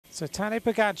So Tadej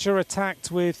Pogacar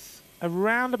attacked with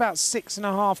around about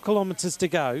 6.5 kilometres to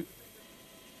go.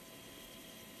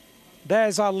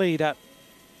 There's our leader.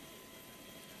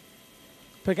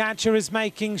 Pogacar is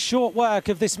making short work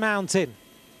of this mountain.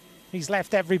 He's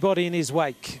left everybody in his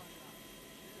wake.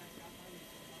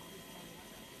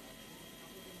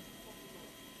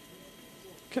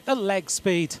 Look at the leg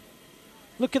speed.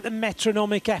 Look at the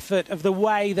metronomic effort of the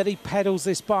way that he pedals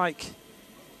this bike.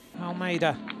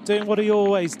 Almeida doing what he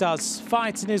always does,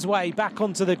 fighting his way back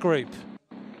onto the group.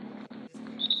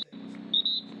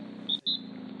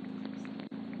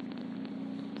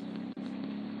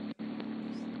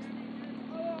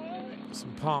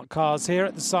 Some parked cars here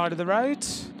at the side of the road.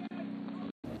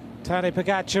 Tadej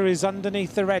Pogacar is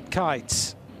underneath the red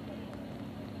kite.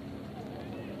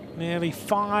 Nearly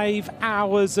 5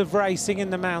 hours of racing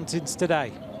in the mountains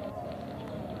today.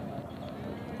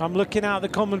 I'm looking out the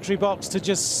commentary box to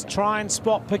just try and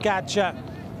spot Pogacar.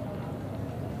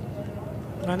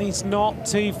 And he's not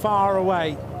too far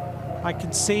away. I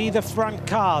can see the front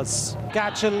cars.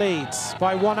 Pogacar leads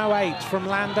by 1:08 from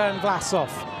Landa and Vlasov.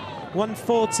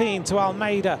 1:14 to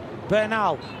Almeida,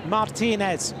 Bernal,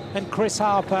 Martinez and Chris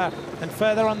Harper. And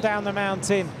further on down the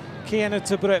mountain, Kiana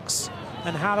Brooks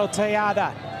and Harold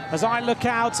Tejada. As I look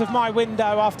out of my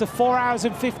window after 4 hours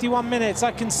and 51 minutes,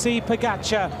 I can see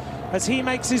Pogacar as he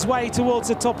makes his way towards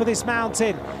the top of this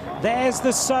mountain. There's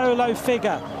the solo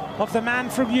figure of the man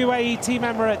from UAE Team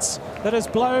Emirates that has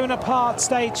blown apart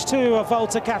stage 2 of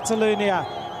Volta Catalunya.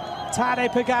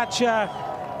 Tadej Pogacar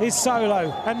is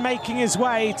solo and making his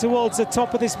way towards the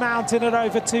top of this mountain at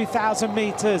over 2,000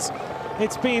 meters.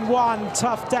 It's been one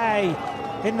tough day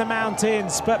in the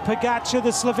mountains, but Pogacar,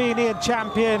 the Slovenian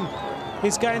champion,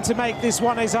 is going to make this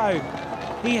one his own.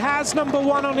 He has number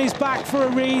 1 on his back for a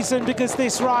reason, because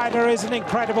this rider is an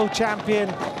incredible champion.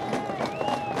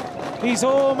 He's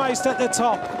almost at the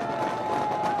top.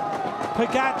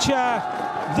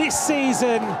 Pogacar this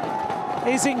season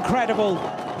is incredible.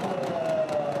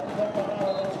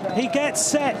 He gets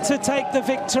set to take the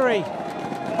victory.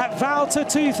 At Volta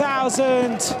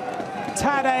 2000,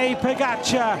 Tadej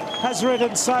Pogacar has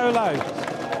ridden solo.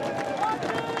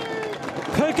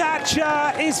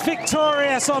 Pogacar is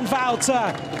victorious on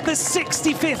Volta, the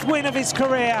 65th win of his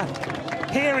career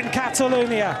here in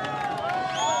Catalunya.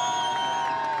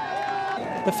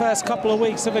 The first couple of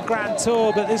weeks of a Grand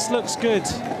Tour, but this looks good.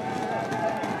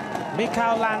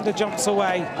 Mikel Landa jumps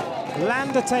away.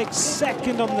 Landa takes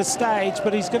second on the stage,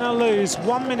 but he's going to lose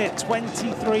 1 minute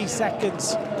 23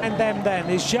 seconds. And then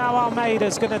is João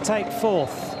Almeida's going to take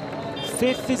 4th.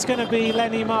 5th is going to be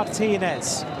Lenny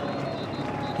Martinez.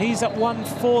 He's at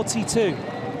 1:42.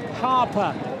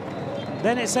 Harper.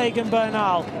 Then it's Egan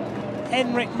Bernal.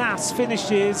 Enric Mas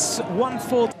finishes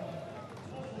 1:40.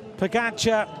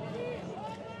 Pogacar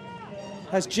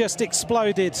has just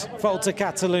exploded Volta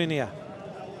Catalunya.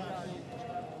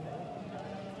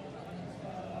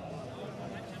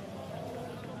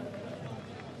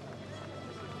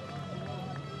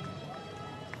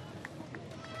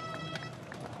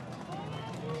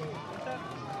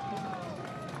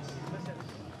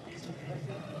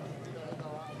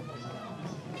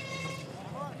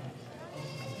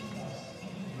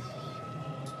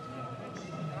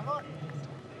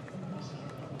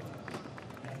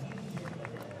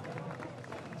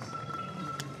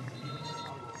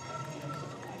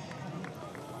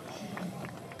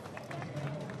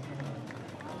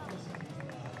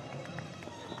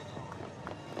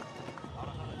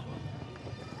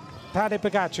 Tadej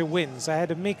Pogacar wins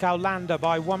ahead of Mikel Landa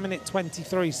by 1 minute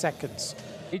 23 seconds.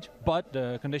 But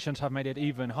the conditions have made it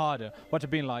even harder. What's it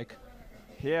been like?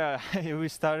 Yeah, we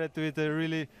started with a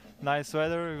really nice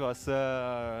weather. It was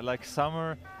like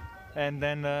summer, and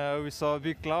then we saw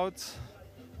big clouds,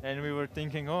 and we were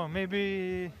thinking, oh,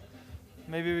 maybe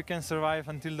we can survive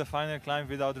until the final climb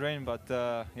without rain. But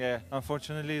yeah,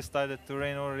 unfortunately, it started to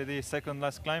rain already second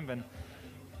last climb, and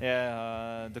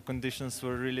yeah, the conditions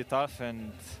were really tough,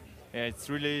 and yeah, it's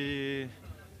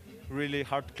really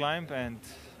hard climb, and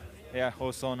yeah,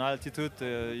 also on altitude,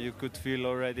 you could feel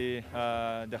already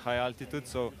the high altitude,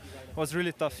 so it was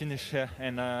really tough finish,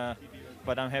 and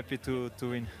but I'm happy to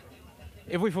win.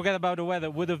 If we forget about the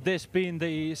weather, would have this been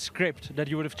the script that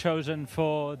you would have chosen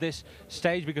for this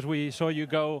stage? Because we saw you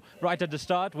go right at the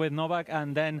start with Novak,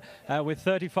 and then with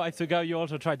 35 to go, you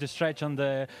also tried to stretch on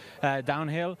the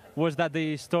downhill. Was that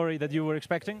the story that you were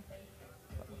expecting?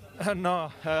 No,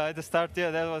 at the start,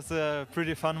 yeah, that was a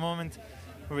pretty fun moment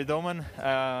with Oman.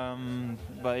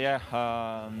 But yeah,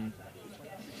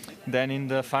 then in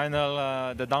the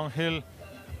final, the downhill,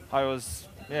 I was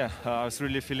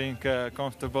really feeling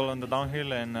comfortable on the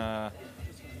downhill, and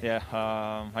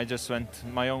yeah, I just went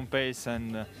my own pace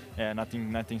and yeah,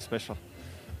 nothing special.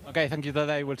 Okay, thank you,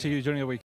 Tadej. We'll see you during the week.